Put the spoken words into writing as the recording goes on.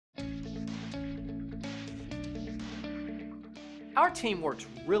Our team works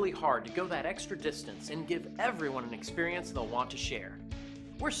really hard to go that extra distance and give everyone an experience they'll want to share.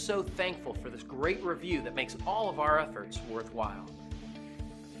 We're so thankful for this great review that makes all of our efforts worthwhile.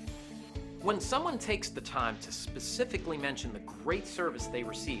 When someone takes the time to specifically mention the great service they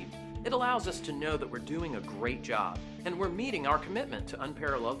received, it allows us to know that we're doing a great job and we're meeting our commitment to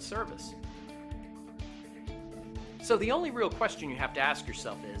unparalleled service. So the only real question you have to ask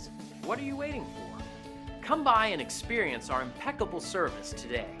yourself is, what are you waiting for? Come by and experience our impeccable service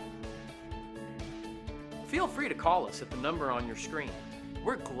today. Feel free to call us at the number on your screen.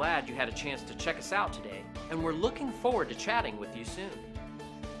 We're glad you had a chance to check us out today, and we're looking forward to chatting with you soon.